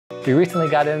we recently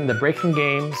got in the Breaking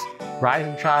Games Rise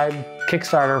of Tribe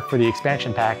Kickstarter for the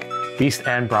expansion pack, Beast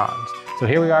and Bronze. So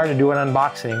here we are to do an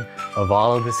unboxing of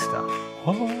all of this stuff.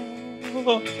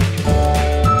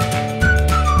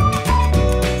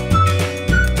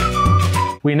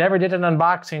 We never did an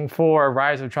unboxing for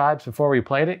Rise of Tribes before we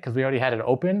played it because we already had it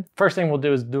open. First thing we'll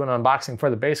do is do an unboxing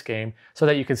for the base game so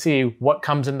that you can see what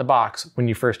comes in the box when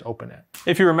you first open it.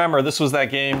 If you remember, this was that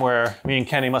game where me and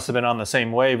Kenny must have been on the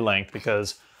same wavelength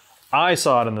because I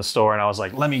saw it in the store and I was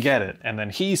like, let me get it. And then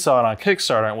he saw it on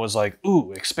Kickstarter and was like,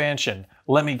 ooh, expansion,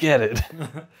 let me get it.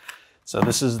 So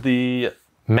this is the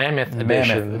Mammoth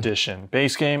Edition.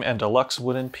 Base game and deluxe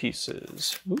wooden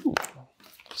pieces. Ooh.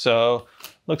 So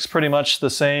looks pretty much the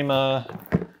same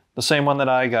one that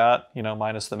I got, you know,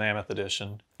 minus the Mammoth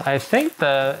Edition. I think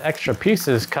the extra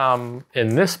pieces come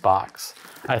in this box.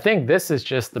 I think this is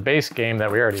just the base game that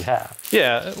we already have.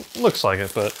 Yeah, it looks like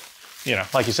it, but you know,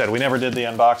 like you said, we never did the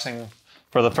unboxing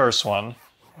for the first one.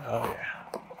 Oh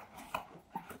yeah.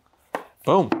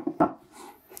 Boom.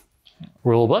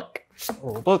 Rule book.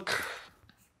 Rule book.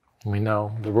 We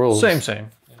know the rules.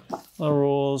 Same. The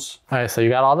rules. All right, so you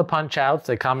got all the punch outs.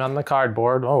 They come on the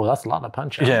cardboard. Oh, that's a lot of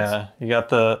punch outs. Yeah, you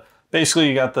got basically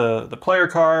you got the player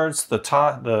cards,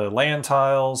 the land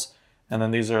tiles, and then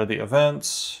these are the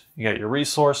events. You got your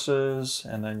resources,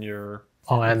 and then your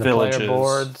and villages. The player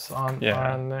boards on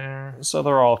there. So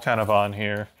they're all kind of on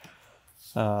here.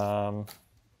 Kind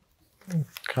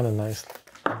of nice.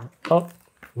 Oh,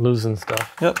 losing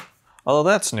stuff. Yep. Although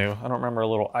that's new. I don't remember a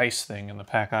little ice thing in the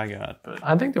pack I got. But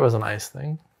I think there was an ice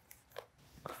thing.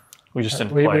 We just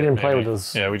didn't play We didn't play with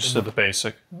those. Yeah, we just did the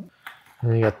basic.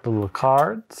 And you got the little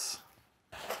cards.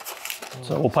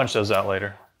 So we'll punch those out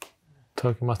later.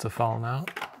 Token must have fallen out.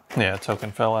 Yeah,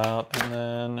 token fell out. And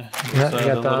then you got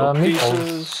the little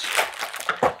pieces.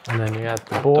 And then you got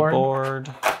the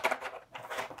board.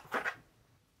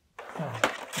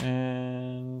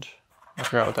 And I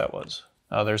forgot what that was.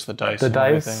 Oh, there's the dice. The and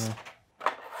dice. Everything.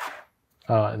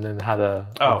 Oh, and then how the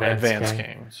advanced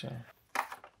game. So.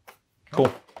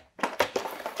 Cool.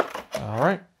 All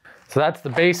right. So that's the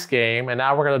base game, and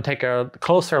now we're going to take a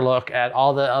closer look at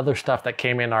all the other stuff that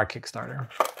came in our Kickstarter.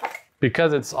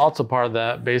 Because it's also part of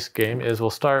that base game, we'll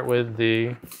start with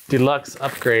the deluxe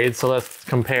upgrade. So let's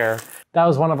compare. That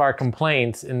was one of our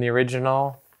complaints in the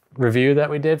original review that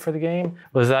we did for the game,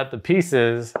 was that the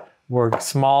pieces were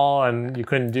small and you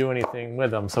couldn't do anything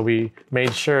with them. So we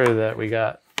made sure that we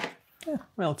got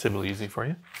relatively easy for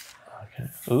you. Okay.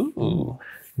 Ooh.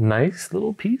 Nice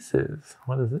little pieces.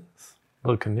 What is this?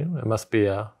 Little canoe? It must be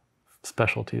a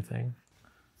specialty thing.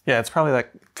 Yeah, it's probably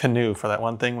that canoe for that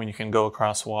one thing when you can go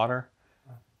across water.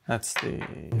 That's the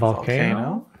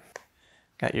volcano.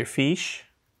 Got your fish.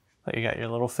 But you got your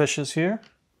little fishes here.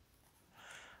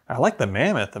 I like the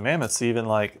mammoth. The mammoth's even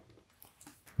like...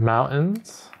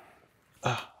 Mountains.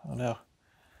 Oh no.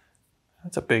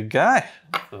 That's a big guy.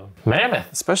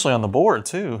 Mammoth. Especially on the board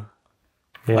too.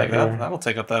 Yeah, like that'll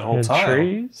take up that whole tile.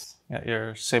 Trees. Got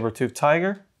your saber-toothed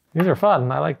tiger. These are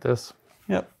fun. I like this.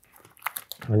 Yep.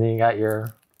 And then you got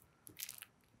your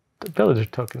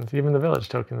village tokens. Even the village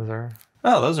tokens are...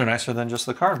 Oh, those are nicer than just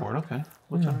the cardboard. Okay.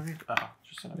 What's underneath? Oh,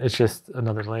 it's just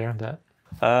another layer of that.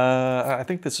 I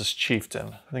think this is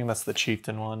Chieftain. I think that's the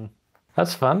Chieftain one.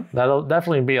 That's fun. That'll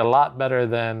definitely be a lot better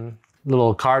than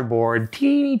little cardboard,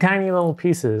 teeny tiny little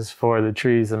pieces for the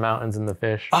trees, the mountains, and the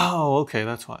fish. Oh, okay.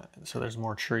 That's why. So there's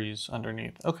more trees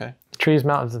underneath. Okay. Trees,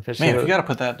 mountains, and fish. Man, if you got to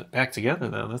put that back together,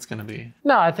 though, that's going to be...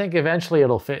 No, I think eventually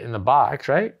it'll fit in the box,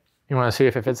 right? You want to see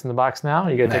if it fits in the box now?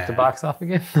 You got to take the box off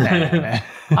again? Nah.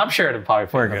 I'm sure it'll probably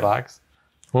fit in the box.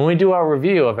 When we do our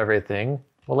review of everything,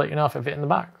 we'll let you know if it fit in the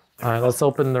box. All right, let's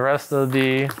open the rest of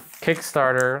the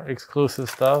Kickstarter exclusive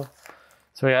stuff.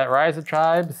 So we got Rise of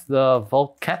Tribes, the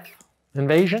Volketh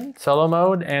Invasion, Solo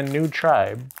Mode, and New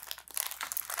Tribe.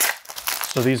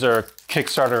 So these are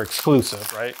Kickstarter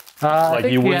exclusive, right?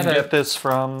 Like you wouldn't get this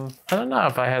from... I don't know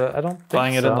if I had it. I don't think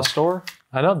buying it in the store?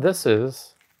 I know this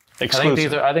is.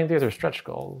 Exclusive. I think these are stretch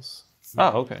goals.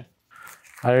 Oh, okay.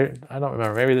 I don't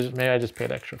remember. Maybe I just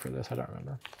paid extra for this. I don't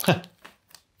remember.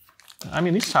 I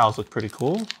mean, these tiles look pretty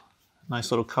cool.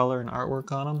 Nice little color and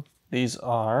artwork on them. These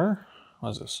are, what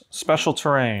is this? Special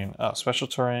terrain. Oh, special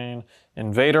terrain.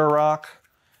 Invader Rock,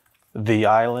 The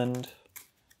Island,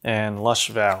 and Lush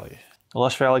Valley. The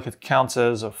Lush Valley counts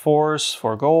as a force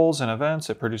for goals and events.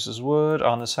 It produces wood.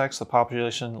 On this hex, the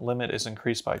population limit is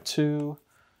increased by 2.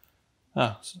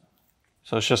 Oh,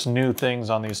 so it's just new things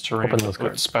on these terrains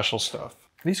with special stuff.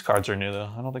 These cards are new though.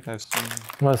 I don't think I've seen...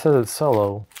 Well, it says it's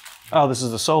solo. Oh, this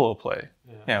is the solo play.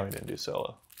 Yeah, we didn't do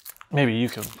solo. Maybe you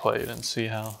can play it and see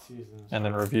how, and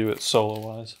then review it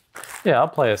solo-wise. Yeah, I'll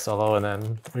play a solo and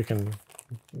then we can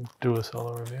do a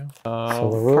solo review.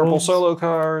 Purple solo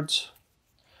cards.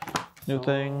 New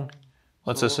thing.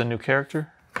 What's this, a new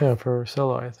character? Yeah, for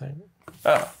solo, I think.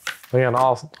 Oh. Again,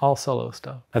 all solo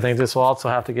stuff. I think this will also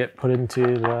have to get put into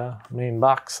the main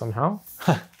box somehow.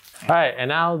 All right, and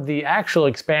now the actual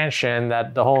expansion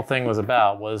that the whole thing was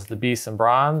about was the Beasts and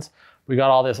Bronze. We got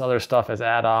all this other stuff as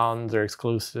add-ons or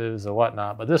exclusives or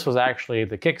whatnot, but this was actually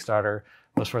the Kickstarter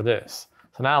was for this.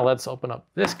 So now let's open up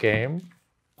this game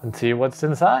and see what's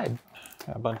inside.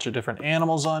 Got a bunch of different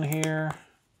animals on here,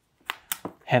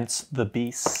 hence the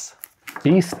beasts.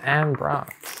 Beast and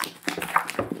Bronze.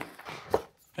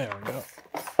 There we go.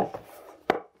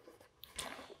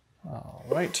 All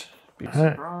right. Beasts All and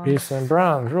right, Bronze. Beast and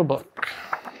Bronze rulebook.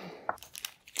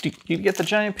 You get the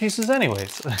giant pieces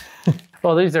anyways.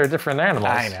 Well, these are different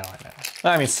animals. I know.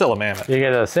 I mean, still a mammoth. You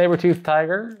get a saber-toothed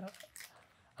tiger,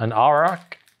 an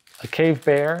auroch, a cave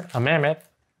bear, a mammoth,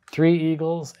 3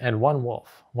 eagles, and 1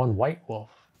 wolf. 1 white wolf.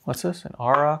 What's this? An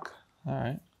auroch? All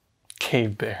right.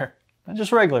 Cave bear. Not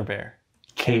just regular bear.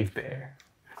 Cave bear.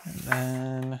 And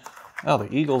then, oh,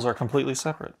 the eagles are completely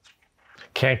separate.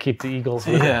 Can't keep the eagles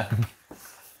with it. Yeah.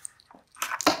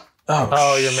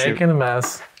 Oh, you're making a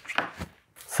mess.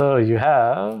 So you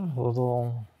have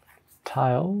little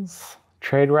tiles,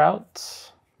 trade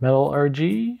routes,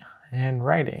 metallurgy, and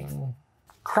writing.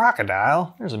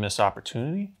 Crocodile. There's a missed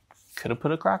opportunity. Could have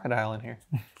put a crocodile in here.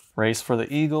 Race for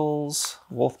the eagles,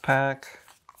 wolf pack,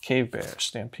 cave bear,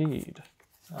 stampede.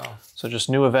 Oh. So just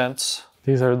new events.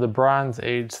 These are the Bronze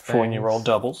Age for when you roll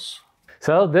doubles.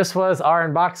 So this was our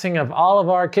unboxing of all of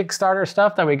our Kickstarter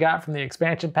stuff that we got from the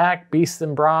expansion pack, Beasts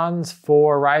and Bronze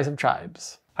for Rise of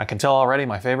Tribes. I can tell already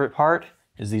my favorite part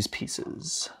is these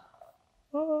pieces.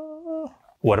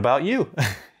 What about you?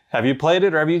 Have you played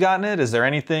it or have you gotten it? Is there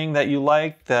anything that you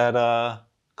liked that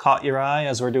caught your eye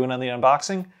as we're doing the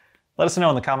unboxing? Let us know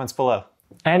in the comments below.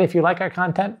 And if you like our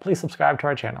content, please subscribe to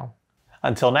our channel.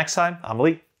 Until next time, I'm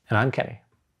Lee. And I'm Kenny.